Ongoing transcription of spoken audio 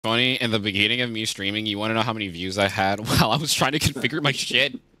Funny, in the beginning of me streaming, you want to know how many views I had while I was trying to configure my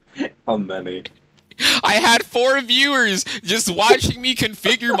shit? How many? I had 4 viewers just watching me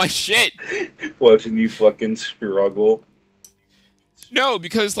configure my shit. Watching you fucking struggle. No,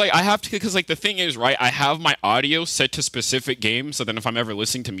 because like I have to, because like the thing is, right? I have my audio set to specific games, so then if I'm ever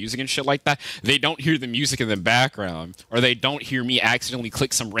listening to music and shit like that, they don't hear the music in the background, or they don't hear me accidentally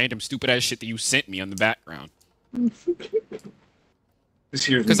click some random stupid ass shit that you sent me on the background.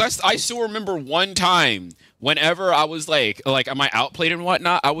 Because I still remember one time whenever I was like am I outplayed and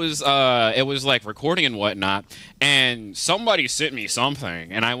whatnot, I was it was like recording and whatnot, and somebody sent me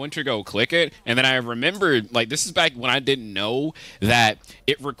something and I went to go click it, and then I remembered, like, this is back when I didn't know that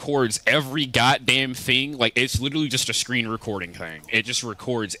it records every goddamn thing. Like, it's literally just a screen recording thing. It just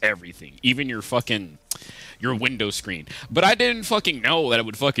records everything, even your window screen. But I didn't fucking know that it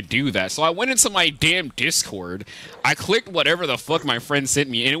would fucking do that. So I went into my damn Discord. I clicked whatever the fuck my friend sent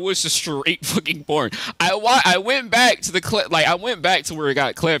me, and it was just straight fucking porn. I went back to the clip, like, I went back to where it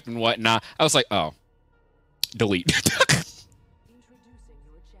got clipped and whatnot. I was like, oh, delete.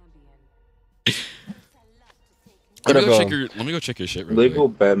 Let me go check your shit real Lego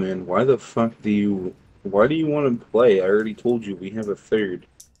quick. Batman, why the fuck do you want to play? I already told you we have a third.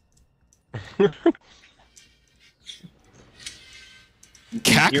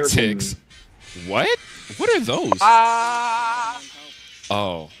 Cactics? What? What are those? Oh.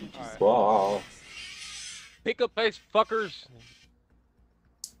 Right. Wow. Pick a place, fuckers.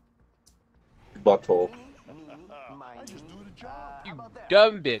 Butthole. You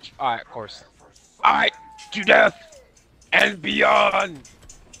dumb bitch. Alright, of course. Alright, to death and beyond.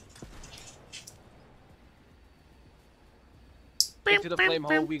 Into the flame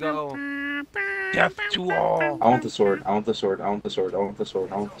hole we go. Death to all. I want the sword. I want the sword. I want the sword. I want the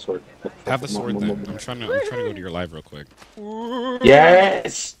sword. I want the sword. Have the sword then. I'm trying to go to your live real quick.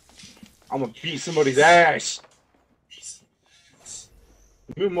 Yes! I'm gonna beat somebody's ass.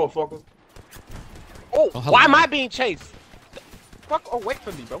 You motherfucker. Oh, hello. why am I being chased? Fuck away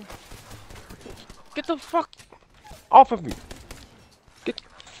from me, bro. Get the fuck off of me. Get the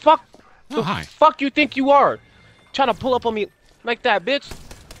fuck. Oh, hi. Fuck you think you are? Trying to pull up on me like that, bitch.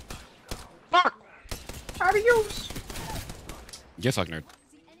 Fuck. Adios. Yeah, fuck nerd.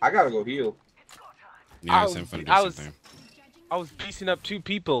 I gotta go heal. Yeah, same fun to do something. I was piecing up 2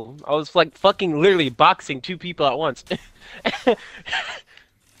 people. I was like fucking literally boxing 2 people at once.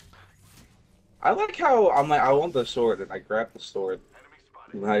 I like how I'm like, I want the sword, and I grab the sword,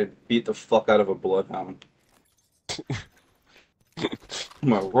 and I beat the fuck out of a bloodhound.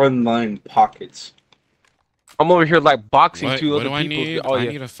 My run line pockets. I'm over here like boxing What 2 other do I people. need? Oh I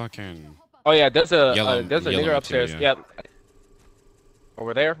yeah. need a fucking... Oh yeah, there's a Yellow nigger upstairs. material. Yep.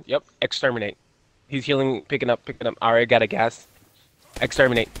 Over there. Yep. Exterminate. He's healing, picking up. Alright, got a gas.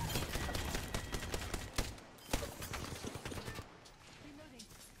 Exterminate.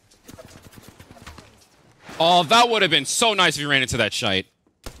 Oh, that would have been so nice if you ran into that shite.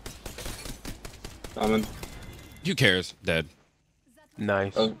 I'm Who cares? Dead.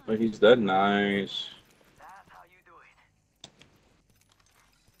 Nice. Oh, he's dead. Nice.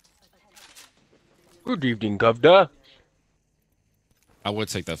 Good evening, Governor. I would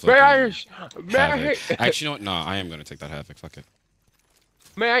take that May I, fucking may I, havoc. Actually, you know what? No, I am gonna take that havoc. Fuck it.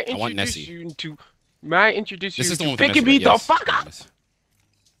 may I want introduce Nessie. you into? May I introduce This you is the to one with the picking Nessie, me right? the fuck up? Yes.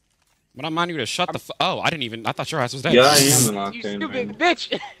 But I'm minding you to shut the fuck. Oh, I didn't even. I thought your ass was dead. Yeah, I am in You Octane, stupid man.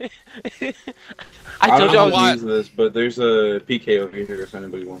 bitch! I I don't told know y'all. how to use this, but there's a PK over here if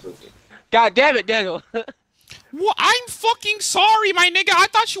anybody wants it. God damn it, Daniel. Well, I'm fucking sorry, my nigga. I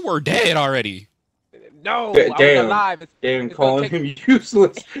thought you were dead already. No, Damn. I was alive. Damn, It's gonna calling him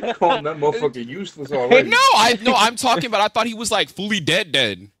useless. Calling that motherfucker useless already. No, I'm talking about. I thought he was like fully dead.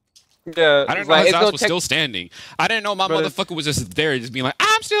 Yeah, I didn't it's know like, his it's ass gonna was take. still standing. I didn't know my Brother. motherfucker was just there, just being like,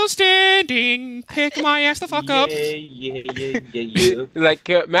 I'm still standing. Pick my ass the fuck up. Yeah. Like,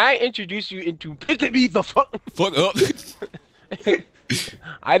 may I introduce you into picking me the fuck? Fuck up.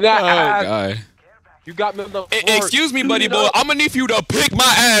 I Oh god. You got me on the floor. Excuse me, buddy boy. I'm gonna need you to pick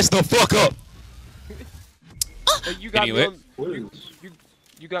my ass the fuck up. You got Anyway. me on,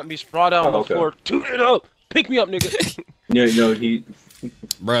 you got me sprawled out on the floor. Tune it up. Pick me up, nigga. Yeah, no, he.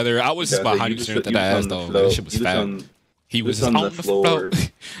 Brother, I was behind you at that ass though. That shit was fat. He was on the floor.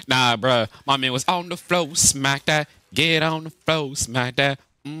 Nah, bruh. My man was on the floor. Smack that. Get on the floor. Smack that.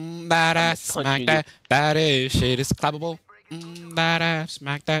 That ass. Smack that. That is shit is clappable. That ass.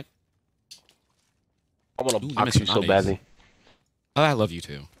 Smack that. I wanna box you so badly. Oh, I love you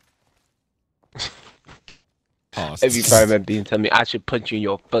too. Pause. Every fireman being telling me I should punch you in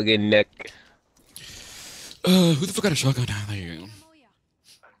your fucking neck. Who the fuck got a shotgun? There you go.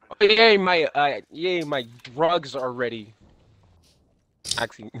 my drugs are ready.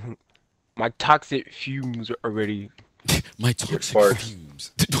 Actually, my toxic fumes are ready. My toxic farts.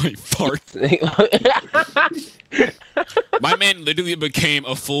 fumes. My farts. My man literally became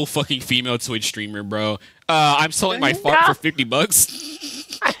a full fucking female Twitch streamer, bro. I'm selling my fart for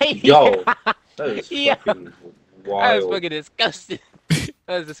 $50. Yo, that is Yeah. fucking That is wild. fucking disgusting.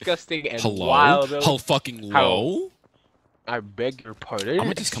 That is disgusting and Hello? wild. Though. How fucking low? I beg your pardon. I'm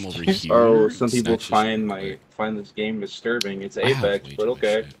gonna just come over here. Oh, some people snatch find this game disturbing. It's I have Apex, way but too much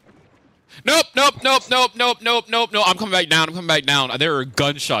okay. shit. Nope. I'm coming back down. I'm coming back down. There are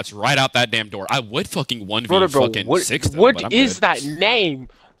gunshots right out that damn door. I would fucking 1v Brother, bro, fucking 6 them, but what I'm is good. that name?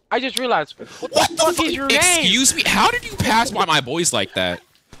 I just realized. What the fuck is your name? Excuse me? How did you pass by my boys like that?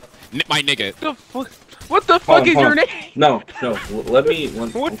 My nigga. What the fuck is your name? No, let me.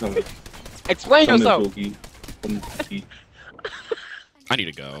 What? Come in. Explain Come in, yourself. Pookie. Come in, Pookie. I need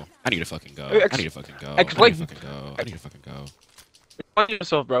to go. I need to fucking go. Ex- I need to fucking go. explain- I need to fucking go. I need to fucking go. Explain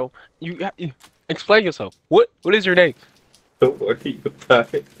yourself, bro. You explain yourself. What is your name? Don't worry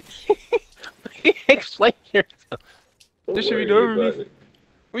about it. Explain yourself. Don't This should be worry done. about it.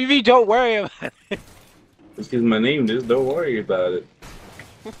 We mean don't worry about it. It's because my name is. Don't worry about it.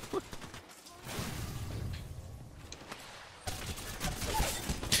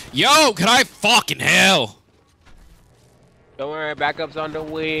 Yo, can I fucking hell? Don't worry, backup's on the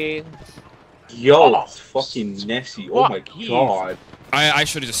way. Yo, Oh, it's fucking Nessie. Oh my fuck, god. I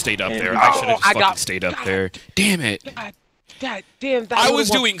should have just stayed up And- there. I should have just I fucking got- stayed up there. Damn it. God damn, that I little was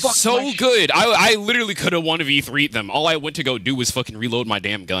one doing fucked so my shit. good. I literally could have 1v3'd them. All I went to go do was fucking reload my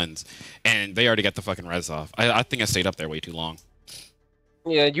damn guns. And they already got the fucking res off. I think I stayed up there way too long.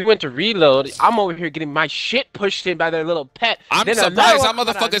 Yeah, you went to reload. I'm over here getting my shit pushed in by their little pet. I'm Then surprised another that one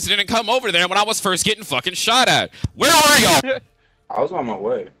got motherfuckers didn't come over there when I was first getting fucking shot at. Where are y'all? I was on my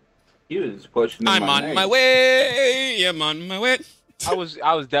way. He was pushing in I'm my on name. my way. I'm on my way. I was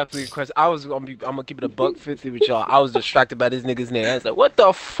definitely impressed. I'm gonna keep it a $1.50 with y'all. I was distracted by this nigga's name. I was like, what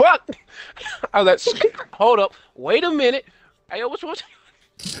the fuck? I was like, hold up, wait a minute. Hey, yo, what's wrong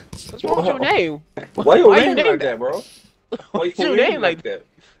with your name? Why your Why you name named like that, bro? Why What's your name like that?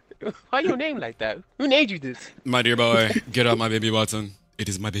 Why your name like that? Who named you this? My dear boy, get out my baby Watson. It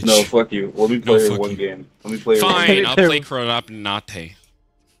is my bitch. No, fuck you. Let me play fuck one you. game. Let me play one Fine, game. I'll play Chronopnate.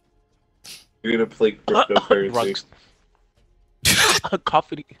 You're gonna play cryptocurrency. Drugs.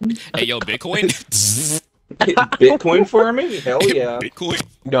 Coffee. Hey, yo, Bitcoin? Bitcoin for me? Hell yeah. Bitcoin?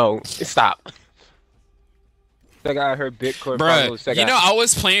 No, stop. That guy heard Bitcoin. Bruh, you know, I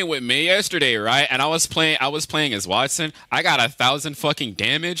was playing with May yesterday, right? And I was playing as Watson. I got 1,000 fucking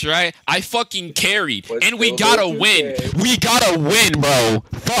damage, right? I fucking carried. Let's And we go gotta to win. game. We gotta win, bro.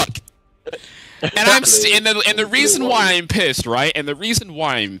 Fuck. And the reason why I'm pissed, right? And the reason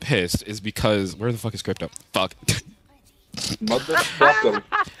why I'm pissed is because where the fuck is crypto? Fuck. Motherfucker.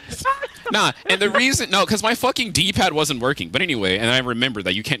 Nah, and the reason because my fucking D-pad wasn't working. But anyway, and I remember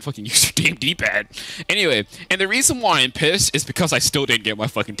that you can't fucking use your damn D-pad. Anyway, and the reason why I'm pissed is because I still didn't get my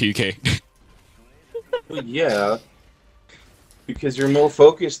fucking 2K. Yeah. Because you're more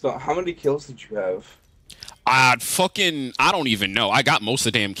focused on how many kills did you have? I don't even know. I got most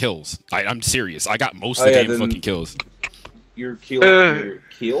of the damn kills. I'm serious. I got most Oh, of the yeah, damn then- fucking kills. Your kill your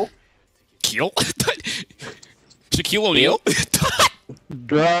kill? Kill? Shaquille O'Neal?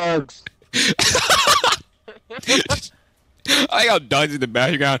 drugs. I got duds in the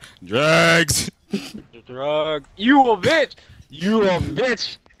background. Drugs. Drugs. You a bitch. You a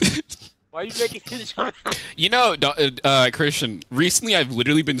bitch. Why you making this? You know, Christian, recently I've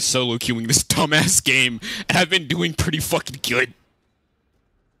literally been solo queuing this dumbass game, and I've been doing pretty fucking good.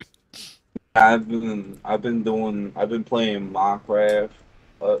 I've been playing Minecraft,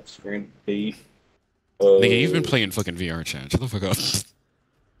 Screen Beat. Nigga, you've been playing fucking VR chat. Shut the fuck up.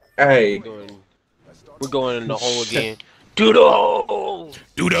 Hey, We're going in the hole again. Doodle.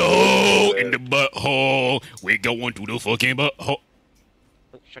 Doodle in the butthole. We going to the fucking butthole.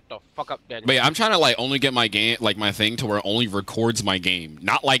 Shut the fuck up, Daniel. But yeah, I'm trying to like only get my game, like my thing, to where it only records my game,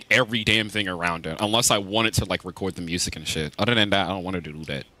 not like every damn thing around it, unless I want it to like record the music and shit. Other than that, I don't want to do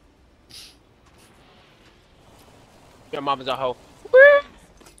that. Your mama's a hoe.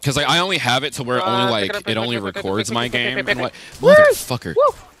 Cause like I only have it to where it only like it only records my game and what Woo! motherfucker.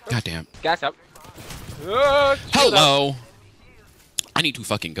 Woo! Goddamn. Gas up. Hello. I need to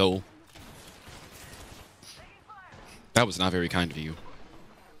fucking go. That was not very kind of you.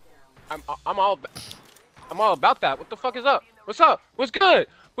 I'm all about that. What the fuck is up? What's up? What's good?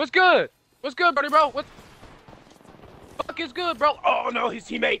 What's good? What's good, buddy, bro? What the fuck is good, bro? Oh no, his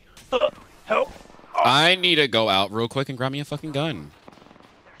teammate. Help. I need to go out real quick and grab me a fucking gun.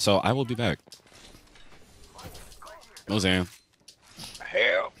 So I will be back. Mozam.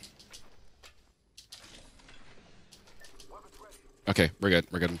 Hell. Okay, we're good.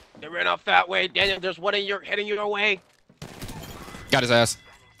 We're good. They ran off that way. Daniel, there's one heading your way. Got his ass.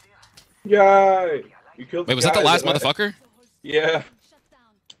 Yeah. You killed. Wait, was that the last motherfucker? Yeah.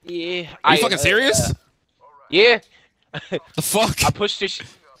 Yeah. Are you fucking serious? Yeah. The fuck? I pushed this.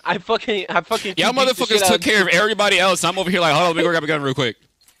 I fucking. Y'all motherfuckers took care of everybody else. I'm over here like, hold on, let me go grab a gun real quick.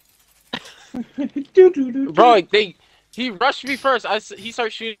 Bro, he rushed me first. He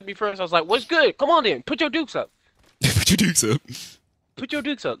started shooting me first. I was like, "What's good? Come on, then. Put your dukes up. Put your dukes up. Put your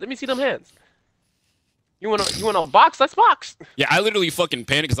dukes up. Let me see them hands. You want to box? Let's box." Yeah, I literally fucking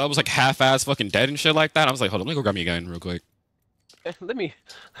panicked because I was like half-ass fucking dead and shit like that. I was like, hold on, let me go grab me a gun real quick. Let me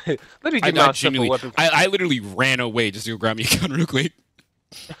get myself a weapon. I literally ran away just to go grab me a gun real quick.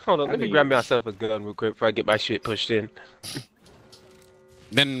 Hold on, let me grab myself a gun real quick before I get my shit pushed in.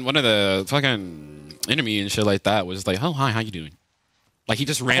 Then one of the fucking enemy and shit like that was like, oh, hi, how you doing? Like, he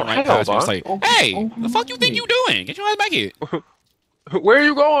just ran right past me. It's like, hey, the fuck you think you doing? Get your ass back here. Where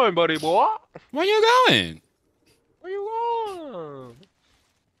you going, buddy boy? Where you going? Where you going?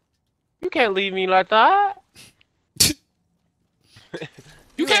 You can't leave me like that.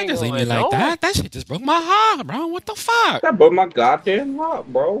 You can't just leave me like that. That shit just broke my heart, bro. What the fuck? That broke my goddamn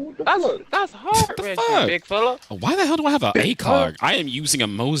heart, bro. What the fuck? That's hard, fuck? Big fella. Why the hell do I have an ACOG? I am using a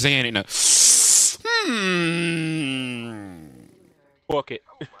Mozan in a... Fuck it.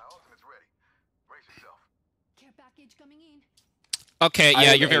 Okay,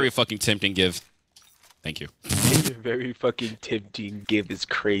 yeah, you're very fucking tempting, Give. Thank you. You're very fucking tempting. Give is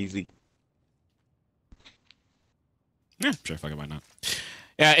crazy. Yeah, sure, fuck it, why not?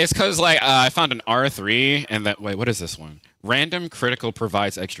 Yeah, it's because, like, I found an R3, and that... Wait, what is this one? Random critical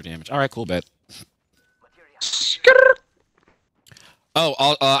provides extra damage. Alright, cool, bet.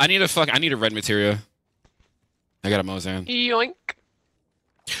 Oh, I need a red materia. I got a Mozan. Yoink.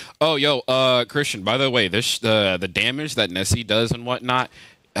 Oh, yo, Christian, by the way, this the damage that Nessie does and whatnot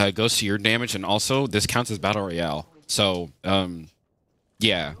goes to your damage, and also, this counts as Battle Royale. So,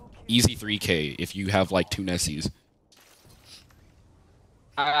 yeah, easy 3K if you have, like, 2 Nessies.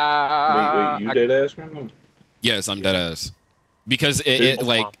 Wait, you dead ass, man? Yes, I'm dead ass. Because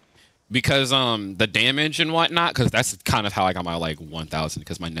the damage and whatnot, because that's kind of how I got my like 1,000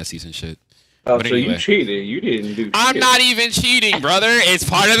 because my Nessies and shit. Oh, but so anyway, you cheated? You didn't do. I'm shit. not even cheating, brother. It's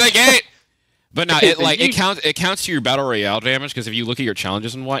part of the game. But no, it counts to your battle royale damage because if you look at your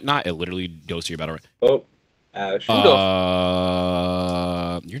challenges and whatnot, it literally goes to your battle royale. Oh, Ash.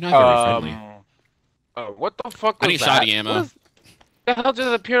 You're not very friendly. What the fuck? I need shoddy ammo. The hell just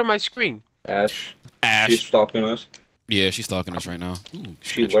appeared on my screen? Ash. Ash. She's stalking us. Yeah, she's stalking us right now. Ooh,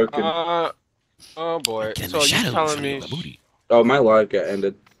 she lurking. Oh boy. So you're telling me? Oh, my live got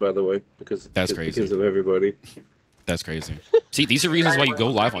ended, by the way, because that's crazy. Because of everybody. That's crazy. See, these are reasons why you go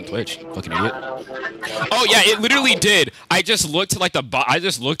live on Twitch. Fucking idiot. Oh yeah, it literally did. I just looked to like I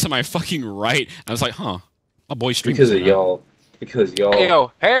just looked to my fucking right. And I was like, huh, my boy streaming. Because of y'all. Because y'all. Hey,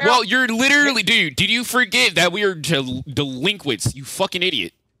 yo, hey, well, you're literally, dude. Did you forget that we are delinquents? You fucking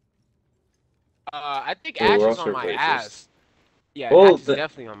idiot. I think Ash is on my ass. Yeah, well, Ash is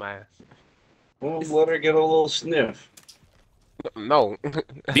definitely on my ass. Well, let her get a little sniff. No.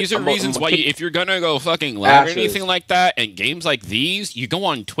 These are reasons why if you're gonna go fucking live or anything like that, and games like these, you go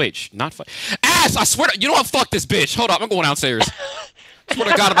on Twitch, not Ass! I swear to, you know what? Fuck this bitch. Hold up, I'm going downstairs. I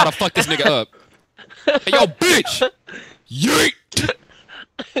swear to God, I'm about to fuck this nigga up. Hey, yo, bitch! Yeet!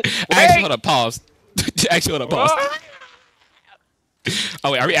 Actually, hold up, pause. Actually, hold up, pause.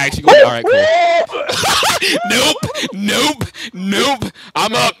 Oh, wait, are we actually going? Alright, cool. Nope.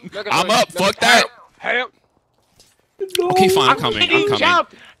 I'm up. Fuck that. Okay, fine, I'm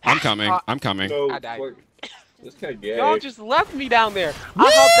coming. No, I died. This guy gay. Y'all just left me down there.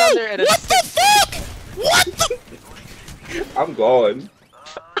 I hopped down there and what the fuck? What the? I'm gone.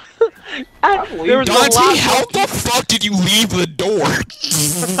 Dante, how the fuck did you leave the door?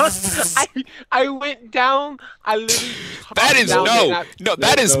 I went down. I literally. That is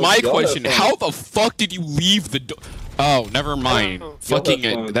that is my question. How the fuck did you leave the door? Oh, never mind.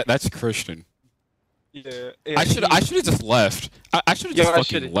 Fucking that's Christian. Yeah. I should have just left. I should have just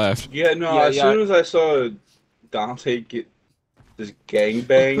fucking left. Yeah, no. As soon as I saw Dante get this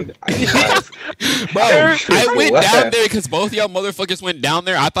gangbanged, I left. Bro, I went down there because both of y'all motherfuckers went down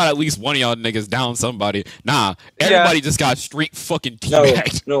there. I thought at least one of y'all niggas down somebody. Nah, everybody just got straight fucking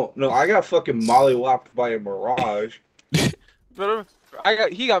teabagged. No. I got fucking mollywopped by a mirage.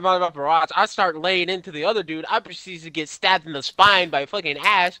 he got mounted up barrage. I start laying into the other dude. I proceed to get stabbed in the spine by fucking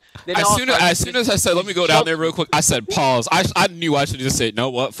Ash. Then As soon as I said, let me go down there real quick, I said, pause. I knew I should just say, no,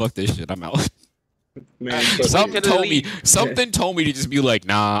 what? Fuck this shit. I'm out. Man, Something told me to just be like,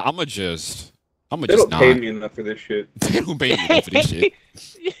 nah, I'm just they don't pay me enough for this shit. They don't pay me enough for this shit.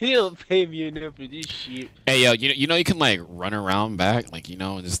 You don't pay me enough for this shit. Hey, yo, you know you can like run around back, like, you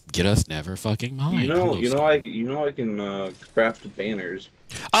know, and just get us never fucking mind. You know I can craft banners.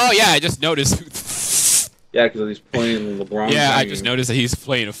 Oh yeah, I just noticed. Yeah, because he's playing LeBron. Yeah, I just noticed that he's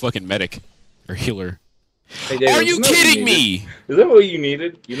playing a fucking medic or healer. Hey, David, are you kidding me? Is that what you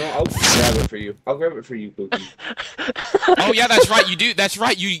needed? You know, I'll grab it for you. I'll grab it for you, Cookie. Oh yeah, that's right. You do. That's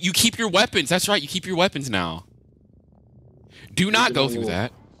right. You keep your weapons. That's right. You keep your weapons now. Do not go through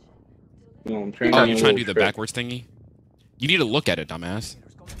that. No, I'm trying. Oh, you're trying to do the backwards thingy? You need to look at it, dumbass.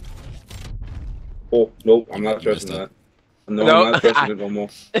 Oh nope, I'm not trusting that. No, I'm not trusting it no more.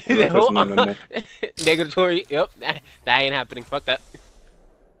 I'm not trusting it no more. Negatory. Yep, that ain't happening. Fuck that.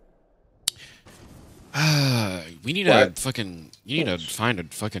 We need a fucking. You need to find a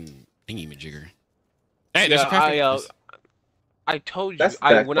fucking thingy majigger. Hey, there's a crafting. I told you. That's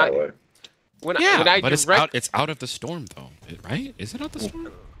when I but it's out of the storm though, right? Is it out the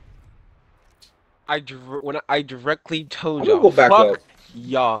storm? When I directly told y'all, go back up.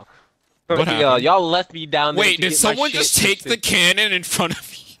 Y'all. What happened? Y'all left me down there. Wait, did someone just take the cannon in front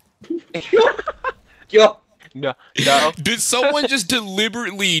of you? Yo. No. Did someone just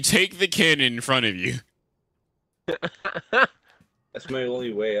deliberately take the cannon in front of you? That's my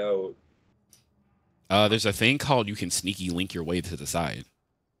only way out. There's a thing called you can sneaky link your way to the side.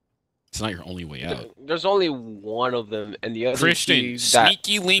 It's not your only way out. There's only one of them, and the other Christian,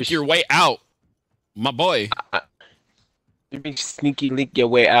 sneaky link your way out, my boy. You mean sneaky link your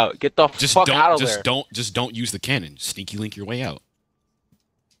way out? Get the fuck out of there. Just don't use the cannon. Sneaky link your way out.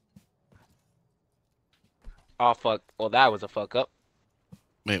 Oh fuck! Well, that was a fuck up.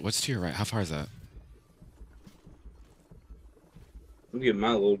 Wait, what's to your right? How far is that? I'm getting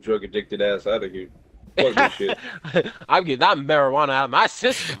my little drug addicted ass out of here. Fuck this shit. I'm getting that marijuana out of my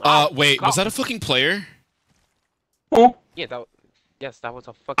system. Wait, was that a fucking player? Huh? Yeah, yes, that was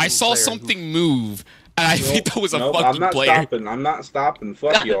a fucking. I saw something move, and I think that was a fucking I'm not player. Stopping. I'm not stopping.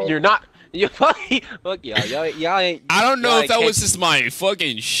 Fuck y'all. You're not. You fucking. Fuck y'all. Y'all ain't. I don't know if that was just my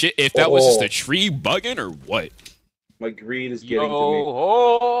fucking shit. If that was just a tree bugging or what. My greed is getting to me.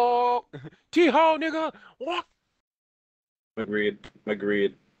 Oh, T-Ho, nigga. What? My greed.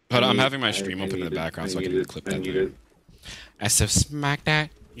 Hold on, I'm having my stream open in the background so I can clip that there. I said, smack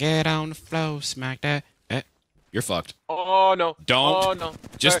that, get on the floor, smack that. You're fucked. Oh no. Don't. Oh no.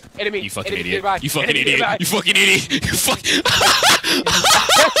 Just. Enemy. You fucking enemy idiot. nearby. You fucking enemy idiot. nearby. You fucking idiot. You fucking.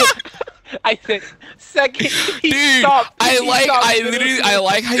 I said second. Dude, stopped. I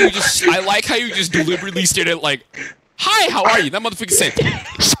like how you just deliberately stared at like, hi, how are you? That motherfucker said,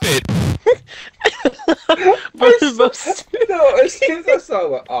 spit. No, as soon as I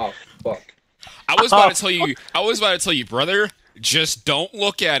saw it, oh fuck. I was about to tell you, brother, just don't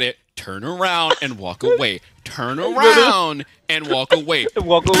look at it. Turn around and walk away. Turn around and walk away.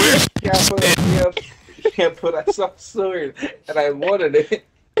 Walk away. Yeah, but I saw sword and I wanted it.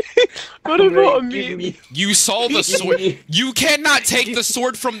 What about me? You saw the sword. You cannot take the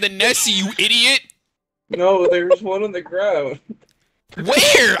sword from the Nessie, you idiot. No, there's one on the ground. Where?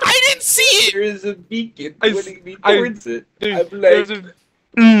 I didn't see it. There is a beacon pointing me towards it. I'm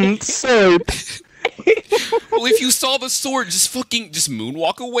like, sword. Well, if you saw the sword, just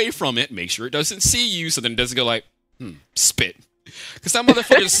moonwalk away from it. Make sure it doesn't see you, so then it doesn't go like, spit. Because that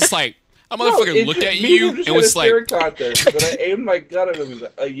motherfucker is just like, looked at you and was like, but I aimed my gun at him and was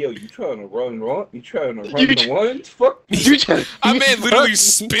like, yo, you trying to run wrong? You trying to run the ones? Fuck you. I man literally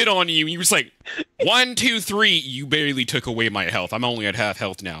spit on you, and you was like, 1, 2, 3. You barely took away my health. I'm only at half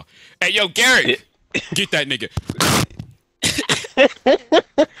health now. Hey, yo, Garrett, get that nigga.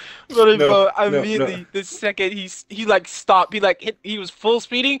 Immediately, the second he like stopped, he was full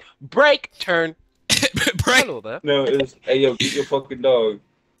speeding, brake, turn. Break. No, it was, hey yo, get your fucking dog.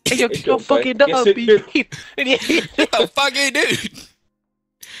 Hey yo, get your fucking dog, B. Oh, fucking dude.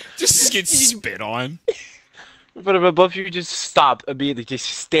 Just get spit on. But both of you just stopped immediately, just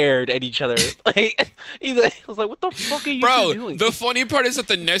stared at each other. Like, I was like, what the fuck are you doing? The funny part is that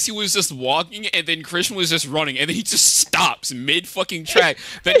the Nessie was just walking, and then Christian was just running, and then he just stops mid-fucking track.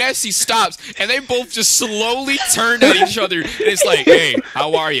 The Nessie stops, and they both just slowly turn at each other, and it's like, hey,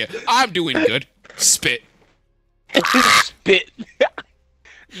 how are you? I'm doing good. Spit. Spit.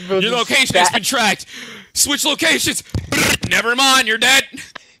 Your location has been tracked. Switch locations. Never mind, you're dead.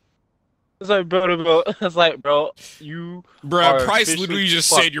 It's like, bro. It's like, bro, you Bruh, are Price officially literally just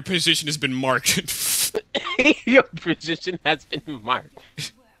fucked. said your position has been marked. Your position has been marked.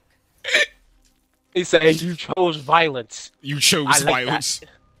 He said you chose violence. You I chose like violence.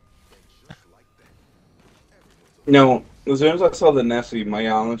 No, as soon as I saw the Nessie, my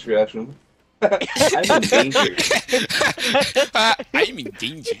honest reaction, I'm in danger. I'm in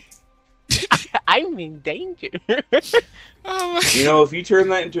danger. I'm in danger. Oh my You know, if you turn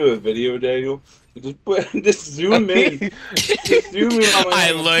that into a video, Daniel, just zoom in. Just zoom in on my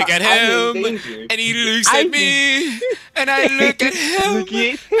I name. look at I'm in him, danger. and he looks at I'm me, and I look at him, Look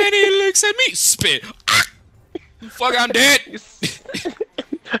at- and he looks at me. Spit. Fuck, I'm dead.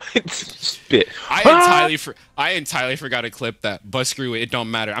 Spit. I entirely forgot to clip that, but screw it. It don't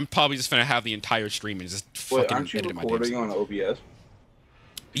matter. I'm probably just gonna have the entire stream and just Wait, fucking aren't you edit my recording names. on OBS?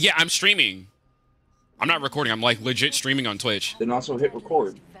 Yeah, I'm streaming. I'm not recording. I'm like legit streaming on Twitch. Then also hit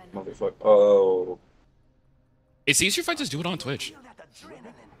record, motherfucker. Oh. It's easier if I just do it on Twitch.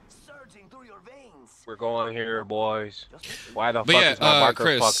 We're going here, boys. Why the But fuck yeah, is my marker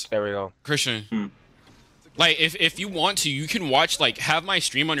Chris. fucked? There we go. Christian. Like, if you want to, you can watch, like, have my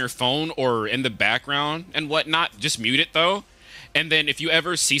stream on your phone or in the background and whatnot. Just mute it, though. And then if you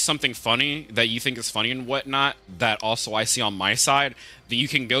ever see something funny that you think is funny and whatnot, that also I see on my side, then you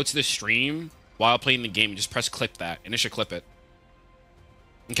can go to the stream while playing the game and just press clip that, and it should clip it.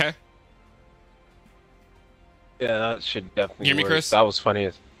 Okay? Yeah, that should definitely Hear me, work. Chris? That was funny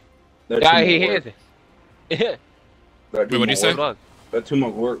as... That's Yeah, too he much hit work. it. That Wait, what'd you say? Hold on. That's too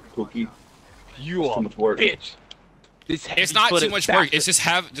much work, Cookie. You That's are too much work. bitch. This It's not too heavy-footed much work. bastard. It's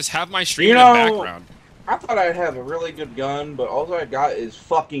just have my stream You in the know- background. I thought I'd have a really good gun, but all I got is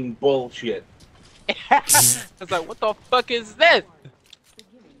fucking bullshit. It's like, what the fuck is this?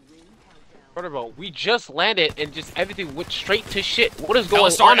 Bro, we just landed and just everything went straight to shit. What is going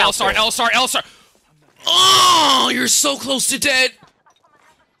L-Star, on out L-Star, there? L-Star, L-Star. Oh, you're so close to dead.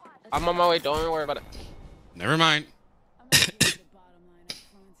 I'm on my way. Don't worry about it. Never mind.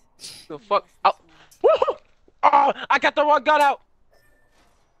 The fuck? Oh, woohoo! Oh, I got the wrong gun out.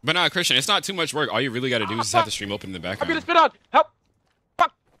 But nah, Christian, it's not too much work. All you really got to do is just have the stream open in the I'm gonna background. spit on. Help!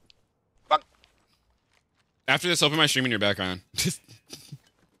 Fuck! Fuck! After this, open my stream in your background.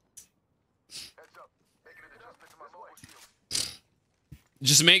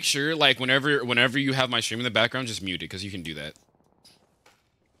 Just make sure, like, whenever you have my stream in the background, just mute it, because you can do that.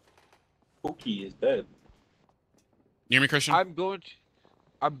 Cookie is dead. You hear me, Christian? I'm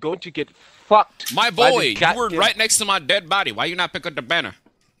going to get fucked. My by boy, this you were goddamn- right next to my dead body. Why you not pick up the banner?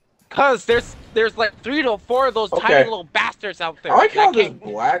 Cause there's like 3 to 4 of those Okay. tiny little bastards out there. I like how and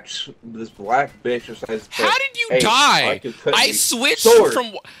I this black bitch just says. How did you "Hey, die? could cut I me." switched Sword.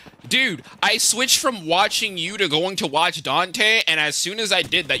 from... Dude, I switched from watching you to going to watch Dante, and as soon as I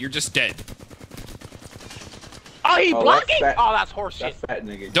did that, you're just dead. Oh, he Oh, blocking? that's fat. Oh, that's horseshit. That fat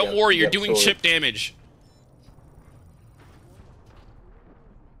nigga. Don't got- worry, you're got doing sword. chip damage.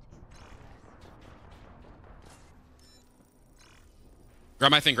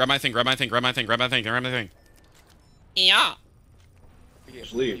 Grab my thing, grab my thing, grab my thing, grab my thing, grab my thing, grab my thing. Yeah.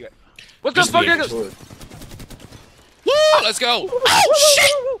 Just leave. What the Just fuck leave. is Sword. Woo! Let's go. Oh,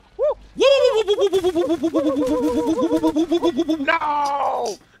 shit!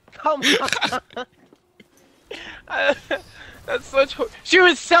 No! Come on! That's such. She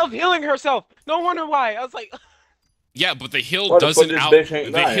was self-healing herself. No wonder why. I was like, Yeah, but the hill Why the fuck doesn't this out... bitch ain't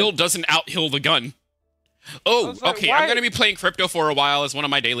The dying? hill doesn't out-heal the gun. I Oh, was like, okay, why- I'm gonna be playing crypto for a while as one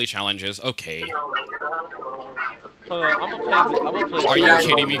of my daily challenges. Okay. I'm gonna play. Are you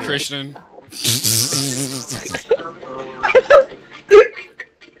kidding me, Christian?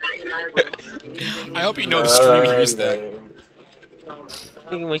 I hope you know the stream hears that.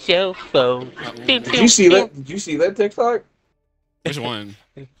 My cell phone. Did you see that? Did you see that TikTok? Which one?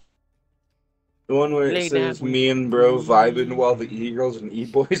 The one where Lay it says down. me and bro vibing while the e-girls and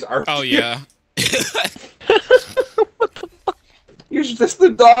e-boys are. Oh, yeah. You're just the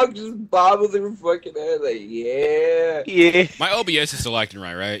dog just bobbing their fucking head like, yeah. Yeah. My OBS is still acting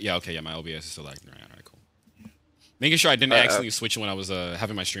right? Yeah, okay, yeah, my OBS is still acting right. Alright, cool. Making sure I didn't accidentally switch when I was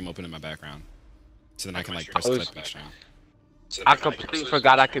having my stream open in my background. So then I can, like, press I clip was- each time. I completely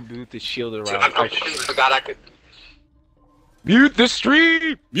forgot I could mute the shield around. I completely forgot I could Mute the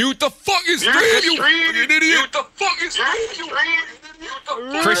stream! Mute the fucking stream, you fucking idiot! Mute the fucking stream, you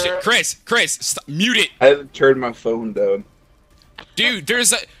Chris, stop, mute it! I had to turn my phone down. Dude,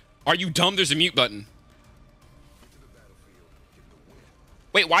 there's a... Are you dumb? There's a mute button.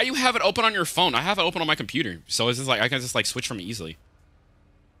 Wait, why you have it open on your phone? I have it open on my computer. So it's just like, I can just like switch from it easily.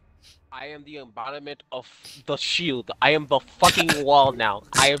 I am the embodiment of the shield. I am the fucking wall now.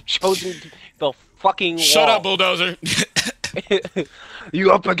 I have chosen the fucking wall. Shut up, bulldozer.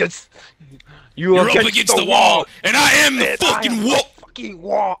 You up against... You're up against the wall, and I am the fucking wall. Fucking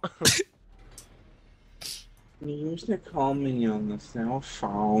wall. You used to call me on the cell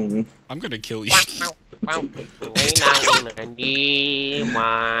phone. I'm gonna kill you. Shut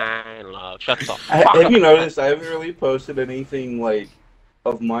the fuck Have you up. noticed I haven't really posted anything like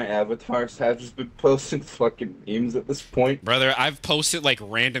of my avatars? I've just been posting fucking memes at this point. Brother, I've posted like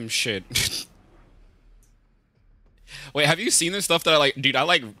random shit. Wait, have you seen this stuff that I like? Dude, I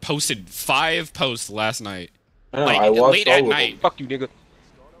like posted 5 posts last night. I know, Like, I watched late all at of night. them. Fuck you, nigga.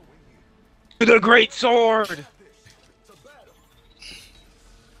 The great sword.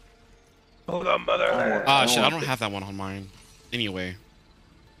 Hold on, mother. Ah, shit, I don't have that one on mine. Anyway.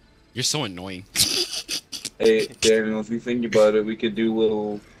 You're so annoying. Hey, Daniel, if you think about it, we could do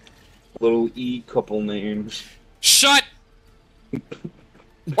little E couple names. Shut!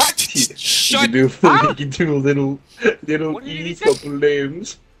 What? Shut! You could do little What did E he say? couple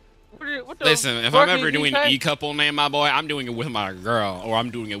names. What the Listen, if fuck I'm ever did he doing say? E-couple name, my boy, I'm doing it with my girl, or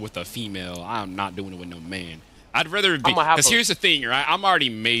I'm doing it with a female. I'm not doing it with no man. I'd rather be, I'ma have because a- here's the thing, right? I'm already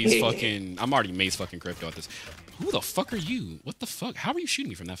maze fucking crypto at this. Who the fuck are you? What the fuck? How are you shooting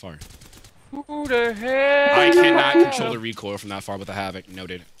me from that far? Who the hell? I cannot control the recoil from that far with the Havoc.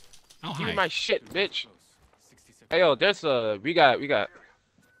 Noted. Oh, Give me hi. my shit, bitch. Hey yo, there's we got.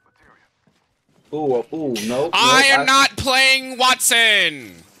 Ooh, no. I am not playing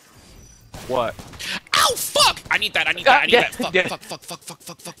Watson! What? Ow, fuck! I need that. Yeah, Fuck, yeah.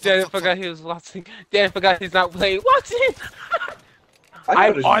 fuck. Dan forgot he was Watson. Dan forgot he's not playing Watson.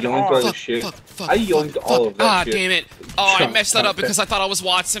 I just I'm yoinked all unarmed. this shit. I yoinked all of that Ah, shit. damn it. Oh, I Trump messed that up content. because I thought I was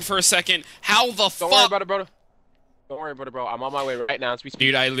Watson for a second. How the Don't worry fuck? about it, brother. Don't worry about it, bro. I'm on my way right now as we speak.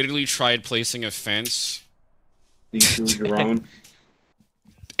 Dude, I literally tried placing a fence. You choose your own.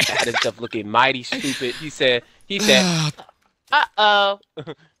 Had himself looking mighty stupid. He said, uh-oh.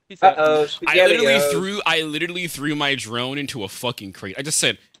 He said, Uh-oh, I literally threw my drone into a fucking crate. I just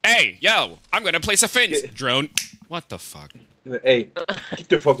said, "Hey, yo, I'm gonna place a fence." Yeah. Drone. What the fuck? Hey, get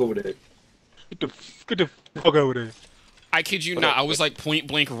the fuck over there. Get the fuck over there. I kid you not. I was like point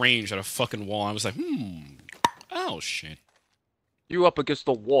blank range at a fucking wall. I was like, oh shit. You up against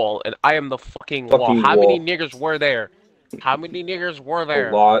the wall, and I am the fucking wall. Fucking How wall. many niggers were there? How many niggers were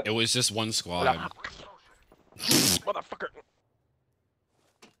there? A lot. It was just one squad. Motherfucker.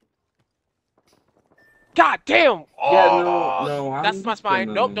 God damn! Oh, Yeah, no, I'm that's my spine.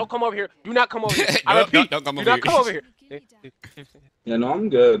 gonna- Nope, don't come over here. Do not come over here. I Nope, repeat, don't come do over not here. come over here. Yeah, no, I'm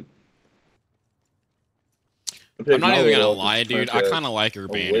good. I'm not even gonna lie, dude. I kind of like your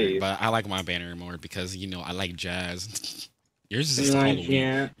banner, wave. but I like my banner more because you know I like jazz. Yours is just No, I Halloween.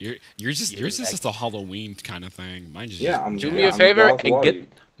 can't. Yours is just a Halloween kind of thing. Mine's just Yeah, I'm. Do yeah, me a I'm favor Goth and Wally. get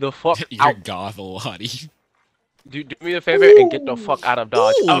the fuck you're out. goth Lottie. Do me a favor and get the fuck out of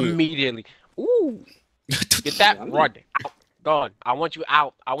Dodge Ooh. immediately. Ooh, get that I'm run out. Gone. I want you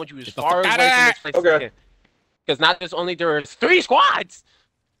out. I want you as Get the far fuck away outta from this place as you Okay. can. Because not just only there's 3 squads.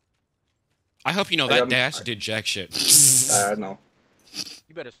 I hope you know I that got- dash did jack shit. No.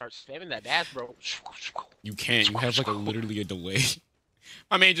 You better start spamming that dash, bro. You can't. You have like literally a delay.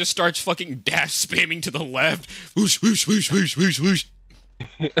 My man just starts fucking dash spamming to the left. Whoosh, whoosh, whoosh, whoosh, whoosh, whoosh.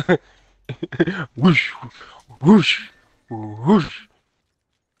 Whoosh, whoosh, whoosh.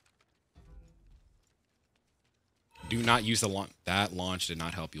 Do not use the launch. That launch did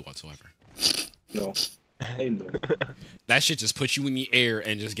not help you whatsoever. No. Hey, no. That shit just put you in the air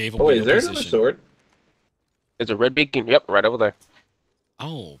and just gave Oh away wait, is your there another position. sword? There's a red beacon. Yep, right over there.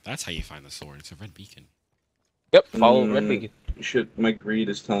 Oh, that's how you find the sword. It's a red beacon. Yep, follow red beacon. Shit, my greed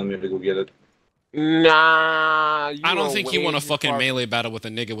is telling me to go get it. Nah, I don't think you want to to fucking melee battle with a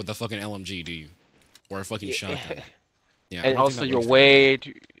nigga with a fucking LMG, do you? Or a fucking shotgun. Yeah. I And don't also, think that you're works. way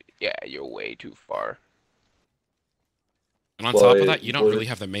too. Yeah, you're way too far. And on top of But that, you don't what- really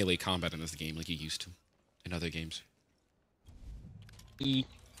have the melee combat in this game like you used to in other games. E.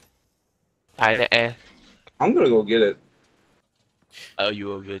 I. I'm gonna go get it. Oh,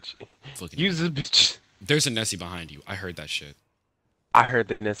 you a bitch. Fucking- Use a bitch. There's a Nessie behind you. I heard that shit. I heard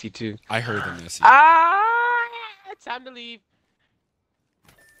the Nessie too. I heard the Nessie. Ah, time to leave.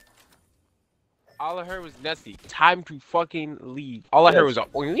 All I heard was Nessie. Time to fucking leave. All I heard was a.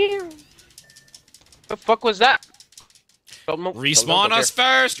 The fuck was that? Respawn us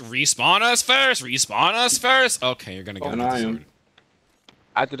first! Respawn us first! Respawn us first! Okay, you're gonna get And with the I am. sword.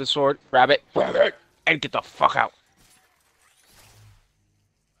 After the sword, grab it, and get the fuck out.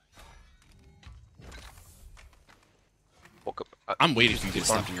 Woke up. I'm waiting for you to get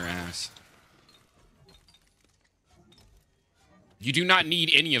slapped in your ass. You do not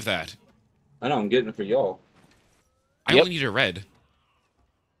need any of that. I know, I'm getting it for y'all. I only need a red.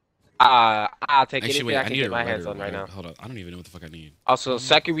 I'll take Actually, anything wait, I I can need get a my red hands or on right now. Hold up, I don't even know what the fuck I need. Also,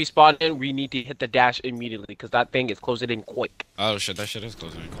 second respawn in, we need to hit the dash immediately because that thing is closing in quick. Oh shit, that shit is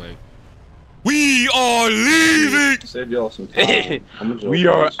closing in quick. We are leaving! Save y'all some time. We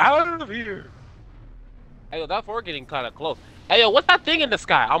are out of here. Hey, yo, that fort getting kind of close. Hey, yo, what's that thing in the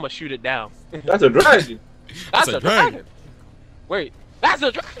sky? I'm gonna shoot it down. That's a dragon. That's a a dragon. Wait, that's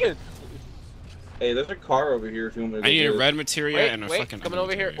a dragon. Hey, there's a car over here if you want me to I need go a get it. red materia Wait, and a wait, fucking coming red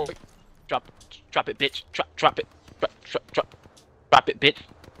over here. materia. Drop it, bitch. Drop it. Drop it, bitch.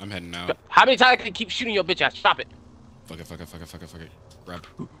 I'm heading out. How many times can I keep shooting your bitch ass? Drop it. Fuck it. Grab.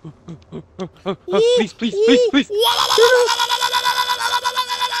 Please.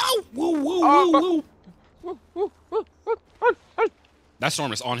 That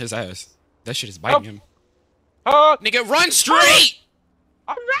storm is on his ass. That shit is biting him. Oh, Nigga, run straight!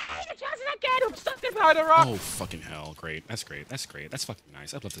 I'm right. I'm trying to get him. Stuck behind the rock. Oh, fucking hell. Great. That's fucking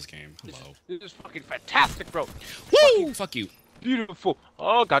nice. I love this game. Hello. This is fucking fantastic, bro. Woo! Fuck you. Beautiful.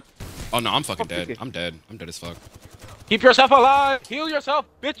 Oh, God. Oh, no, I'm fucking Fuck this dead. game. I'm dead. I'm dead as fuck. Keep yourself alive. Heal yourself,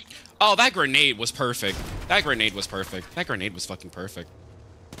 bitch. Oh, that grenade was perfect. That grenade was fucking perfect.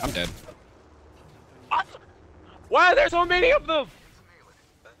 I'm dead. Why are there so many of them?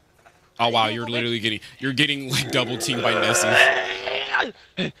 Oh, wow, you're getting like double teamed by Nessie.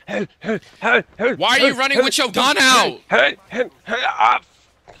 Why are you running with your gun out?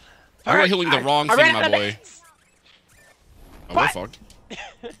 You're healing the wrong thing, my boy. Oh, we're fucked.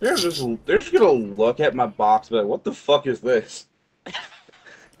 They're just gonna look at my box and be like, what the fuck is this?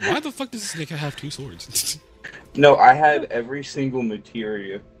 Why the fuck does this nigga have two swords? No, I had every single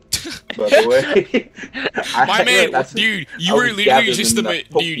materia. By the way, My man, dude, you were literally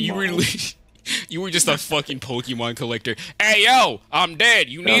just you were just a fucking Pokemon collector. Hey, yo, I'm dead.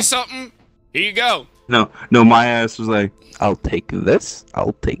 You need something? Here you go. No, my ass was like, I'll take this. Nah,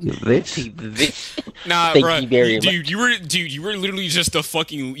 Thank bro, you very much. you were literally just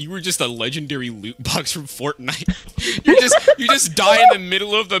a legendary loot box from Fortnite. you just die in the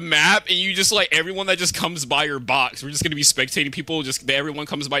middle of the map, and you just like everyone that just comes by your box. We're just gonna be spectating people. Everyone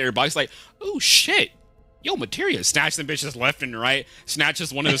comes by your box, like, oh shit, yo, materia. Snatch them bitches left and right.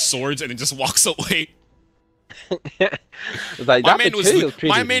 Snatches one of the swords, and then just walks away. Like, My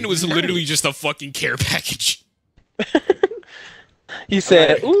man was literally just a fucking care package. He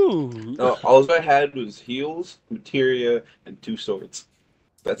said, "Ooh." All I had was heals, materia, and 2 swords.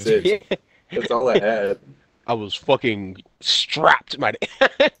 That's it. That's all I had. I was fucking strapped, my.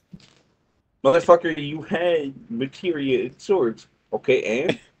 Motherfucker, you had materia and swords.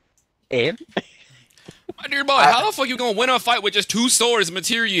 Okay, And My dear boy, how the fuck you gonna win a fight with just 2 swords and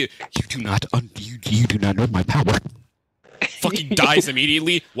materia? You do not know my power. Fucking dies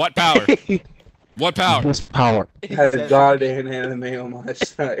immediately. What power? What power? this power. I had a goddamn anime on my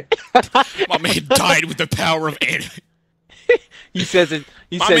side. My man died with the power of anime. He says it.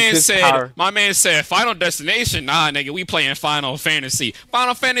 My man said, Final Destination? Nah, nigga, we playing Final Fantasy.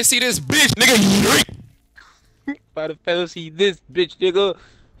 Final Fantasy this bitch, nigga. Final Fantasy, this bitch, nigga.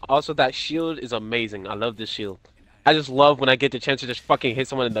 Also, that shield is amazing. I love this shield. I just love when I get the chance to just fucking hit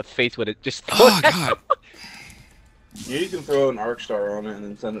someone in the face with it. Just. Oh, God. Yeah, you can throw an arc star on it and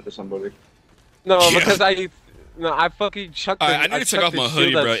then send it to somebody. No, Yeah. because I fucking chucked. I need to take off my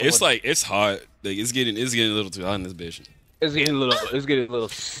hoodie, bro. It's someone. like, it's hot. Like, it's getting a little too hot in this bitch. It's getting a little. It's getting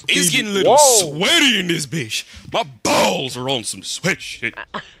a little sweaty in this bitch. My balls are on some sweat shit.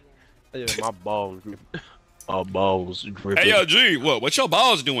 My balls. My balls dripping. Hey, yo, G, what your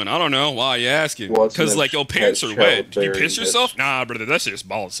balls doing? I don't know. Why you asking? Well, it's Because, an like, your pants are wet. Did you childbearing piss yourself? Nah, brother, that's just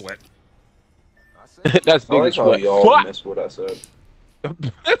ball sweat. That's I like nigga how sweat. y'all What? missed what I said.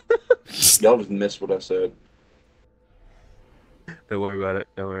 Y'all just missed what I said. Don't worry about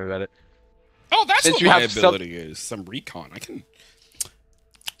it. Oh, that's Since what you my have ability is. Some recon. I can...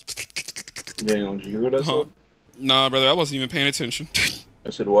 Daniel, did you hear what I said? Nah, brother, I wasn't even paying attention. I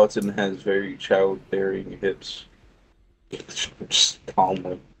said Watson has very childbearing hips. Just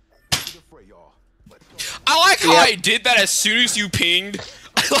calmly. I like how I did that as soon as you pinged.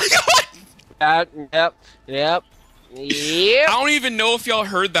 I like how Yep. I don't even know if y'all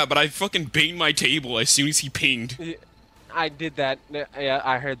heard that, but I fucking banged my table as soon as he pinged. I did that. Yeah,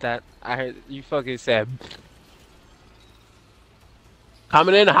 I heard that. I heard you fucking said.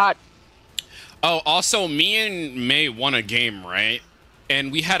 Coming in hot. Oh, also, me and May won a game, right?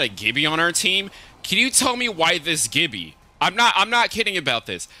 And we had a Gibby on our team. Can you tell me why this Gibby? I'm not kidding about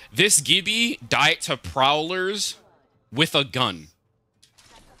this. This Gibby died to Prowlers with a gun.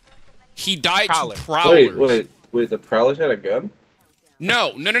 He died Prowler. to prowlers. Wait, the Prowlers had a gun?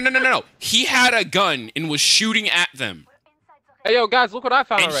 No. He had a gun and was shooting at them. Hey, yo, guys, look what I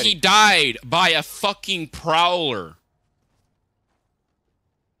found And already. he died by a fucking prowler.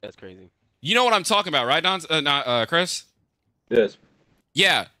 That's crazy. You know what I'm talking about, right, Chris? Yes.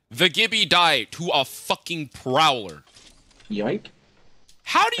 Yeah, the Gibby died to a fucking prowler. Yoink.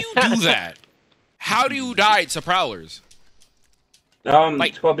 How do you do that? How do you die to prowlers?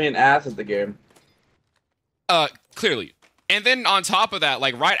 It's called being ass at the game. Clearly. And then on top of that,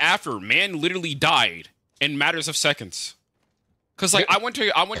 like right after, man literally died in matters of seconds. Cause like I went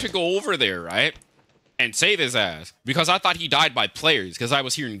to go over there, right? And save his ass. Because I thought he died by players, because I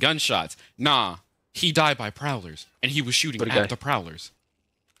was hearing gunshots. Nah, he died by prowlers. And he was shooting at the prowlers.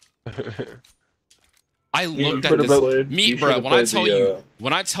 I looked at this. Me, bro, when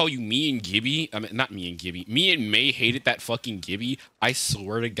I tell you me and Gibby, I mean not me and Gibby, me and May hated that fucking Gibby, I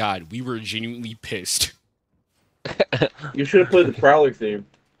swear to God, we were genuinely pissed. You should have played the Prowler theme.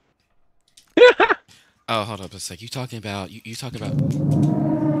 Oh, hold up a sec. You talking about you talking about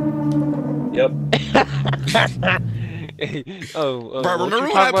Yep. Bro, remember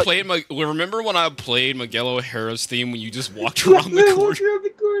when I played Miguel O'Hara's theme when you just walked around the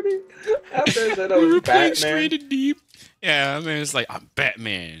corner? After I said I We was were playing Batman. straight and deep. Yeah, I mean it's like I'm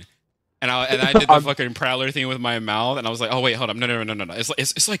Batman. And I did the fucking prowler thing with my mouth, and I was like, oh wait, hold up, no.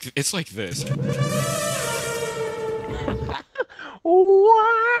 It's like this.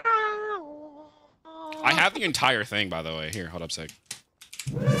 Wow. I have the entire thing, by the way. Here, hold up a sec.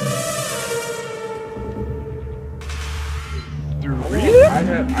 I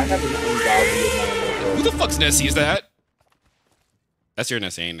have an ungodly Who the fuck's Nessie is that? That's your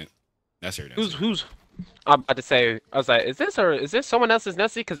Nessie, ain't it? That's your Nessie. Who's? I'm about to say. I was like, is this someone else's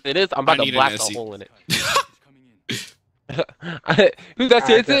Nessie? Because it is. I'm about to blast a hole in it. Who's that?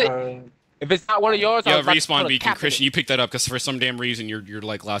 Is it? If it's not one of yours, Yo, I'm about to respawn put a beacon, cap in Christian, it. you picked that up because for some damn reason you're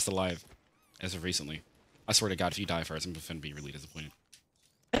like last alive, as of recently. I swear to God, if you die first, I'm gonna be really disappointed.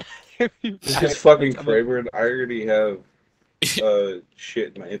 This is fucking Kraber. I already have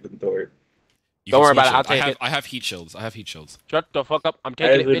shit in my inventory. You Don't can worry about switch it, I'll take it. I have heat shields. Shut the fuck up. I'm I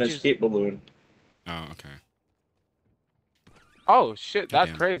taking have it, an bitches. escape balloon. Oh, okay. Oh shit,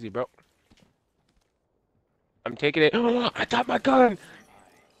 that's Goddamn. crazy, bro. I'm taking it. I got my gun.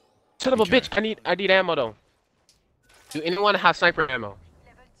 Son of a Okay. bitch. I need ammo though. Do anyone have sniper ammo?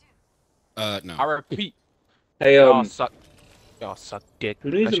 No. I repeat. Hey, Y'all suck. Y'all suck dick. who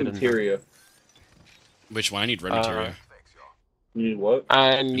needs I a should've- materia? Which one? I need red materia. You need what?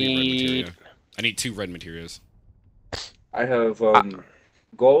 I I need red need. materia. I need 2 red materials. I have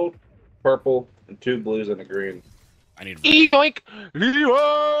gold, purple, and 2 blues and a green. I need red. Yoink!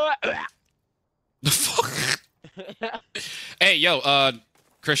 Leroy! The fuck? Hey, yo,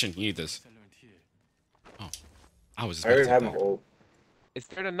 Christian, you need this. Oh, I was. Just I about already to have take my that. gold. Is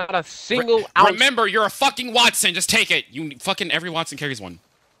there not a single ounce? Remember, you're a fucking Watson. Just take it. You fucking every Watson carries one.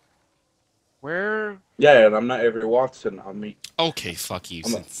 Where? Yeah, and I'm not every Watson. I'm me. Okay, fuck you.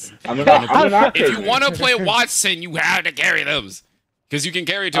 I'm not. If you want to play Watson, you have to carry those. Because you can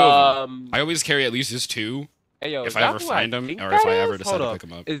carry 2 of them. I always carry at least just 2. Hey, yo, If is I that ever who find them, think or that if I ever is? decide Hold to up. pick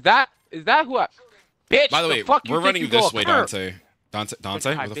them up. Is that who I? Bitch! By the way, fuck you we're think running you go this way, occur? Dante. Dante? Don't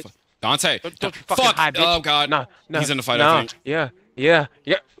Where hide, the bitch. fuck? Dante! Don't you fucking Fuck! hide, bitch. Oh god. No. He's in the fight, no. I think. Yeah.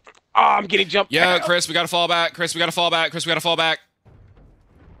 Oh, I'm getting jumped. Yeah, Chris, we gotta fall back. Chris, we gotta fall back.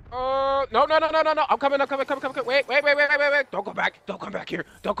 No. I'm coming. Wait. Don't go back. Don't come back here.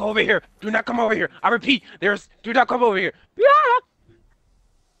 Don't go over here. Do not come over here. I repeat, do not come over here. Yeah.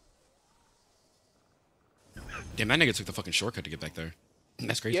 Damn, that nigga took the fucking shortcut to get back there.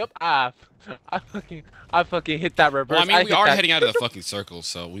 That's crazy. Yep. I fucking hit that reverse. Well, I mean, we are hit that. heading out of the fucking circle,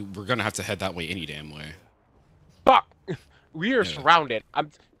 so we're gonna have to head that way any damn way. Fuck. We are Yeah. surrounded. I'm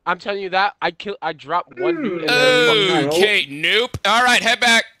telling you that. I dropped one dude. And then Okay, nope. All right, head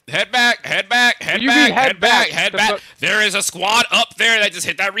back. Head back. What do you mean, head back? There is a squad up there that just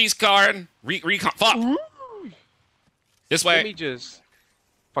hit that recon. Recon. Fuck. This Let way. me just.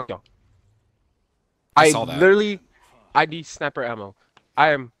 Fuck y'all. I I saw that. literally. I need sniper ammo.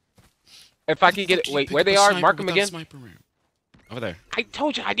 I am. If I can get it. Wait, where they are? Mark them again. Over there. I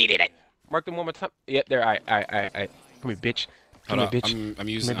told you I needed it. Mark them one more time. Yep, there. I. Come here, bitch. Come Hold here, up. bitch. I'm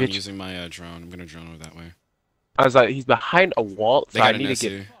using my drone. I'm gonna drone over that way. I was like, he's behind a wall, They so I got an need to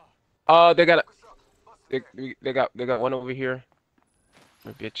get. SU. They got a. They got one over here.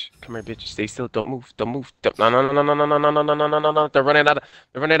 Come here, bitch. Come here, bitch. Stay still. Don't move. Don't move. No. They're running out.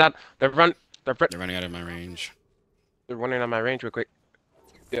 They're running out of my range real quick.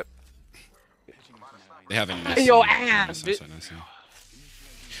 Yep. They have a In your ass, bitch.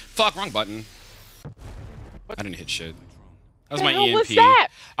 Fuck, wrong button. I didn't hit shit. That was my hell EMP. was that?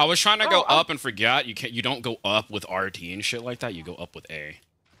 I was trying to go Oh, up and forgot you don't go up with RT and shit like that. You go up with A.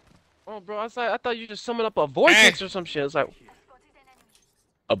 Oh, bro, I was like, I thought you just summoned up a vortex or some shit. It's like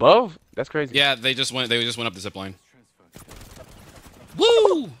above. That's crazy. Yeah, they just went up the zip line.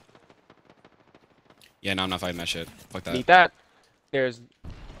 Woo! Yeah, no, I'm not fighting that shit. Fuck that. Need that. There's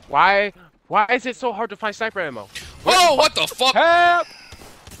why is it so hard to find sniper ammo? Whoa, what the fuck? Help!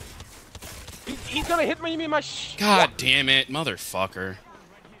 He's gonna hit me in my God damn it, motherfucker.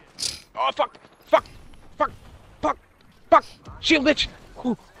 Oh fuck! Shield bitch!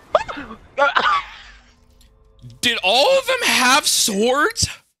 Ooh. Did all of them have swords?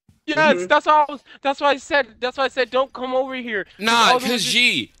 Yes, that's why I said don't come over here. Nah, cause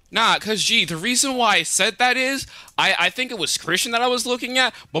G, the reason why I said that is, I think it was Christian that I was looking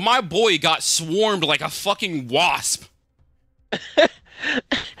at, but my boy got swarmed like a fucking wasp.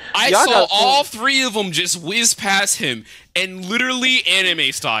 I saw all three of them just whiz past him, and literally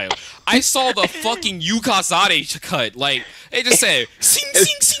anime style. I saw the fucking Yukazare cut, like, they just said, sing,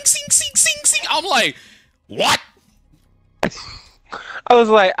 sing, sing, sing, sing, sing, sing. I'm like, what? I was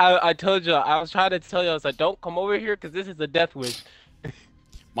like, I told you, I was trying to tell you, I was like, don't come over here, because this is a death wish.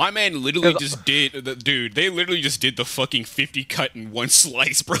 My man literally just did, dude, they literally just did the fucking 50 cut in one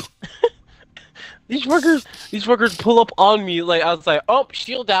slice, bro. These fuckers pull up on me, like, I was like, oh,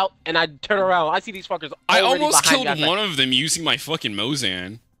 shield out, and I turn around, I see these fuckers I almost behind killed me. one of them using my fucking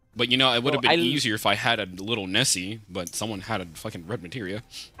Mozan. But you know, it would have been easier if I had a little Nessie, but someone had a fucking red materia.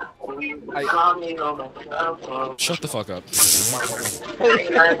 Shut the fuck up.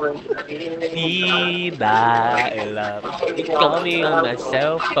 Call me on my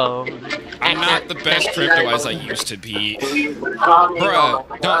cell phone. I'm not the best crypto as I used to be.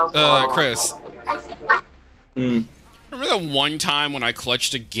 Bruh, don't, Chris. Remember the one time when I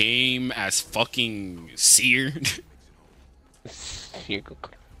clutched a game as fucking Seer?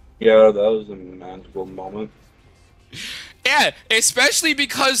 Yeah, that was a magical moment. Yeah, especially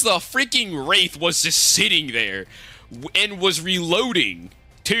because the freaking Wraith was just sitting there and was reloading,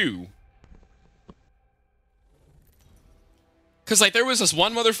 too. Cause like there was this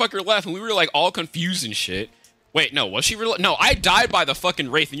one motherfucker left and we were like all confused and shit. Wait, no, was she no, I died by the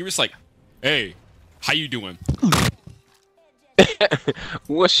fucking Wraith and you were just like, hey, how you doing?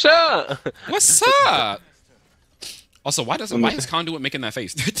 What's up? What's up? Also, why is Conduit making that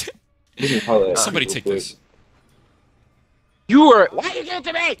face? Somebody take this. Why you give it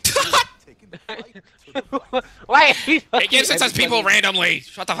to me? Why? It gives it to people randomly.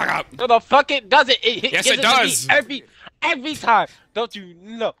 Shut the fuck up. No, the fuck it doesn't. Yes, it does. Every time. Don't you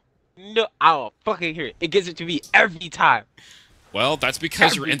know? No, I don't fucking hear it. It gives it to me every time. Well, that's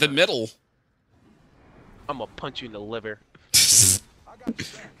because you're in the middle. I'm gonna punch you in the liver. It's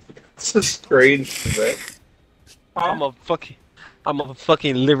a strange thing. I'm a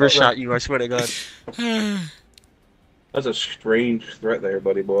fucking liver shot you, I swear to God. That's a strange threat there,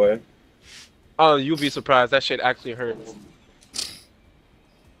 buddy boy. Oh, you'll be surprised. That shit actually hurts.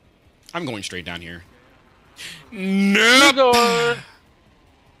 I'm going straight down here. No.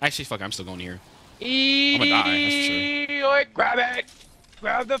 Actually, fuck, I'm still going here. I'm gonna die, that's for sure. Grab it!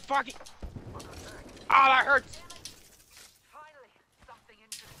 Grab the fucking... Oh, that hurts!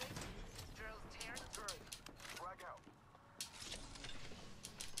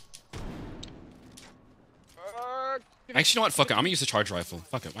 Actually, you know what? Fuck it. I'm gonna use the charge rifle.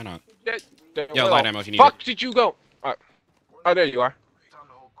 Fuck it. Why not? Yeah, light ammo if you need fuck it. Did you go? Oh, there you are.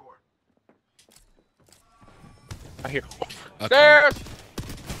 I hear. Okay. There's.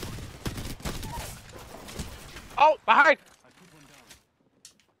 Oh, behind.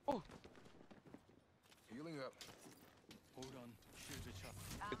 Oh. Healing up. Hold on.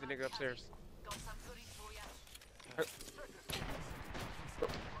 There's the nigga upstairs.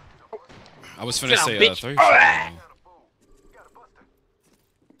 I was finna say, bitch. 30.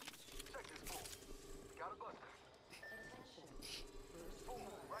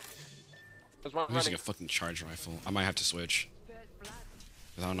 I'm using a fucking charge rifle. I might have to switch.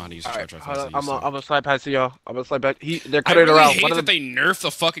 Cause I don't know how to use a charge rifle. I'm gonna slide past y'all. I'm gonna slide back. They're I cutting really around. hate that they nerfed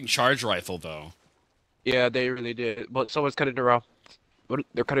the fucking charge rifle, though. Yeah, they really did. But someone's cutting around.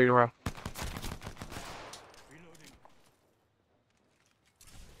 They're cutting around.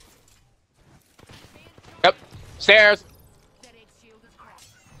 Yep. Stairs.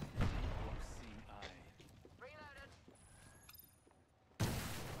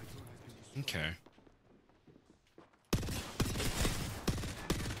 Okay.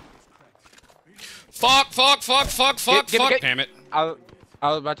 Fuck! Get- Damn it. I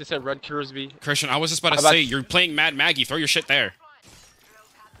was about to say Red Cursby. Christian, I was just about to say, you're playing Mad Maggie. Throw your shit there.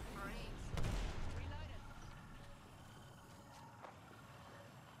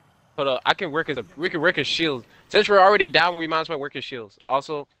 Hold up, we can work as shields. Since we're already down, we might as well work as shields.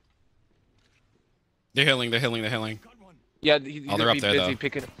 Also, They're healing. They're healing. They're healing. yeah, Oh, they're up there busy though.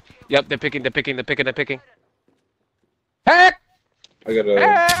 picking. Yep, they're picking. Heck! I gotta.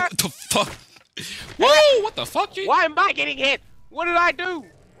 Heck! What the fuck? Whoa! What the fuck, G? Why am I getting hit? What did I do?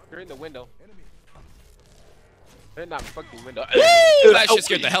 They're in the window. They're not fucking window. Ooh, that shit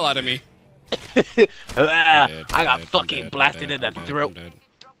scared the hell out of me. I got fucking blasted in the throat.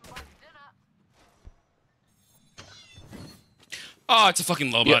 Oh, it's a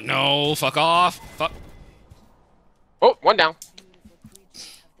fucking Loba. Yep. No, fuck off. Fuck. Oh, one down.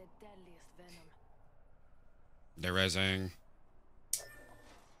 They're rezzing.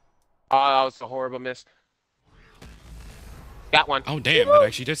 Oh, that was a horrible miss. Got one. Oh, damn. That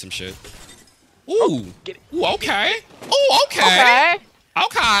actually did some shit. Ooh. Get it. Ooh, okay. Ooh, okay.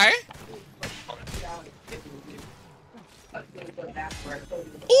 Okay.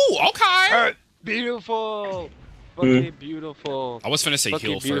 Ooh, okay. Beautiful. Fucking beautiful. I was finna say Fucking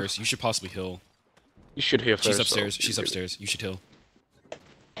heal beautiful. first. You should possibly heal. You should hear first. She's upstairs. so- She's upstairs. You should heal.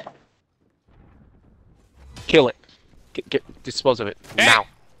 Kill it. Dispose of it Eh. now.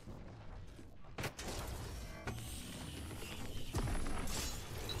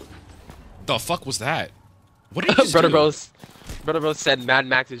 The fuck was that? What did you just Brother do? Bros said Mad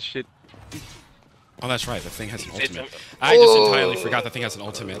Max's shit. Oh, that's right. The thing has an It's- ultimate. I just entirely forgot the thing has an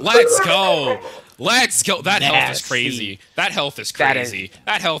ultimate. Let's go. Let's go. That health is Nasty. crazy. That health is That is- crazy.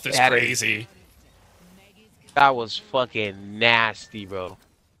 That health is that is- crazy. That was fucking nasty, bro.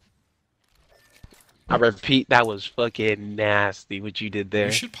 I repeat, that was fucking nasty what you did there.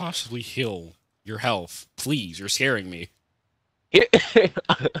 You should possibly heal your health. Please, you're scaring me.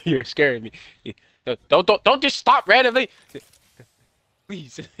 You're scaring me. Don't just stop randomly.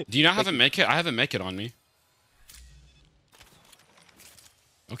 Please. Do you not have a med kit? I have a med kit on me.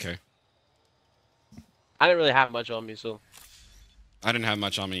 Okay. I didn't really have much on me, so. I didn't have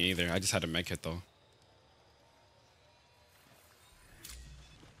much on me either. I just had a med kit though.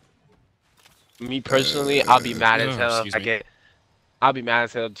 Me personally, I'll be mad as hell if excuse I me. get. I'll be mad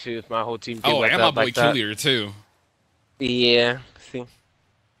as hell too if my whole team get Oh, wiped and my out boy like that. Q-Leader too. Yeah. See. I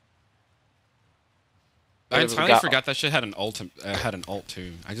Whatever we entirely got. forgot that shit had an ult. Had an ult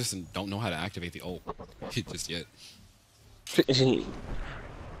too. I just don't know how to activate the ult just yet.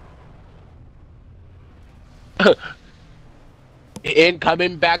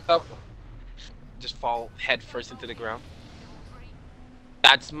 Incoming back up. Just fall head first into the ground.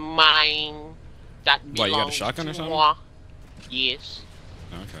 That's mine. That belongs What, you got a shotgun or to something? moi. Yes.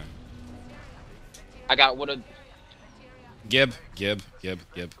 Okay. I got one of. Gib.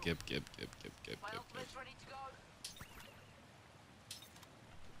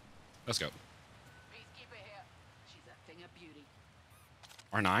 Let's go.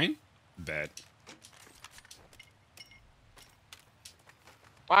 R9? Bet.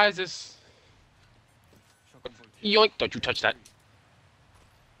 Why is this? Yoink! Don't you touch that.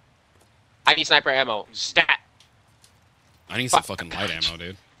 I need sniper ammo. Stat. I need some fucking light ammo,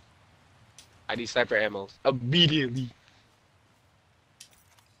 dude. I need sniper ammo immediately.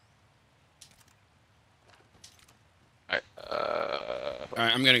 Alright.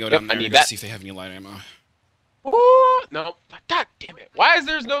 Alright, I'm gonna go Yep, down I there and need go that. see if they have any light ammo. Ooh, no. God damn it! Why is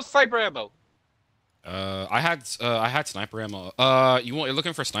there's no sniper ammo? I had sniper ammo. You're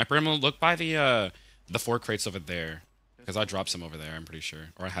looking for sniper ammo? Look by the 4 crates over there, because I dropped some over there. I'm pretty sure,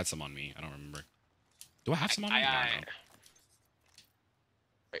 or I had some on me. I don't remember. Do I have some on me? I don't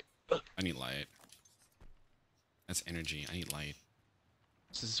know. I need light. That's energy. I need light.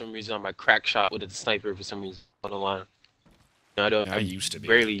 This is some reason on my crack shot with a sniper for some reason on the line. No, I don't. I used to be.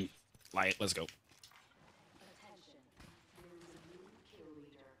 Barely. Light. Let's go.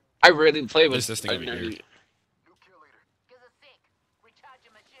 I rarely play with This thing over here.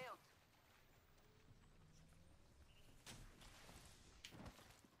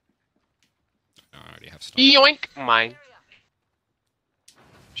 I already have stuff. Yoink! Mine.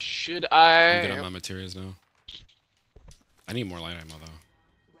 Should I'm good on I? my materials now. I need more light ammo though.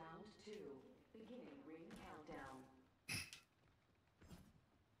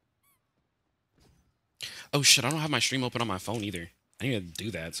 Oh shit, I don't have my stream open on my phone either. I need to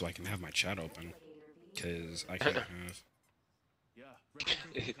do that so I can have my chat open. Cause I can't have.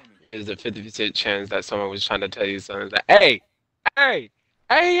 There's a 50% chance that someone was trying to tell you something. Like, hey,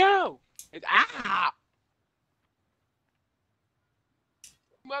 yo! It's,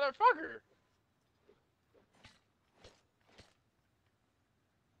 motherfucker!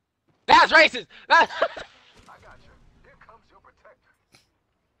 That's racist. That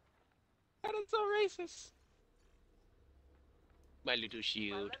is so racist. My little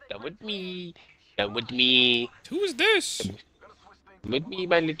shield. Come with me. Come with me. Who is this? Come with me,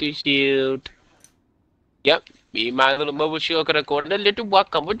 my little shield. Yep. Me, my little mobile shield, gonna go on a little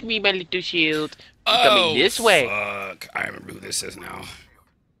walk. Come with me, my little shield. You're coming this way. Fuck. I remember who this is now.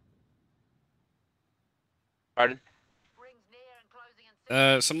 Pardon?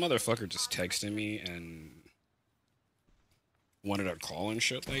 Some motherfucker just texted me and wanted a call and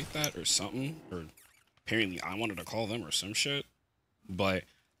shit like that or something. Or apparently I wanted to call them or some shit. But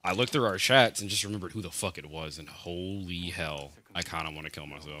I looked through our chats and just remembered who the fuck it was, and holy hell, I kind of want to kill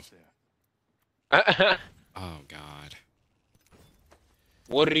myself. Oh god.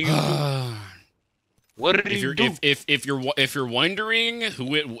 What do you do? What do you do? If you're wondering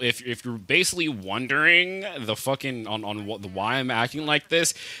who it, if you're basically wondering the fucking on what the why I'm acting like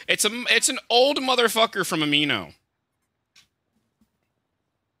this, it's an old motherfucker from Amino.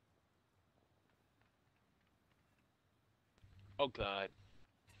 Oh god.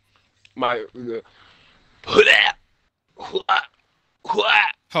 My.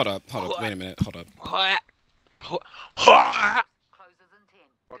 Hold up, wait a minute, hold up. Closes in 10.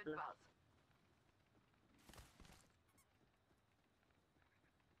 Good buzz.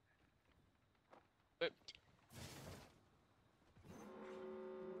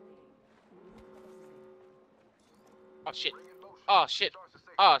 Oh shit. Oh shit.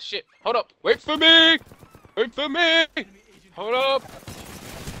 Oh shit. Hold up. Wait for me. Wait for me. Hold up.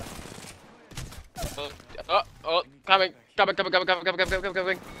 Coming.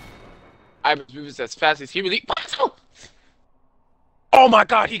 I'm moving as fast as humanly possible. Oh my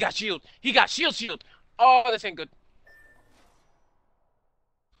god, he got shield. He got shield. Oh, this ain't good.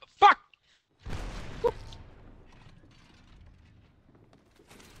 Fuck.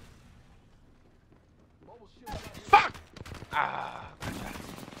 Fuck. Ah.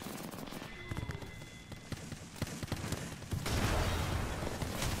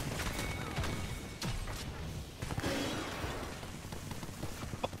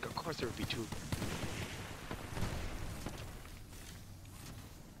 Of course there would be two.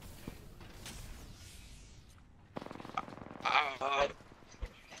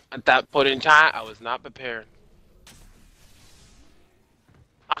 At that point in time, I was not prepared.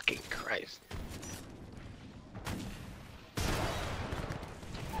 Fucking Christ.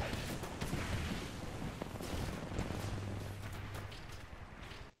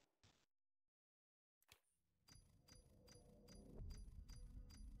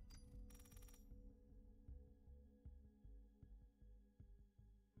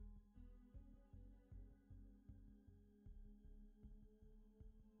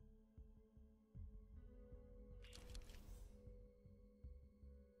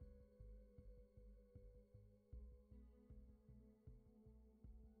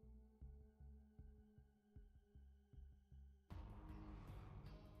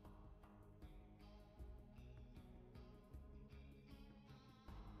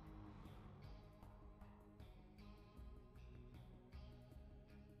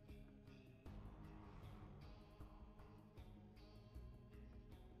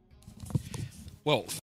 Well,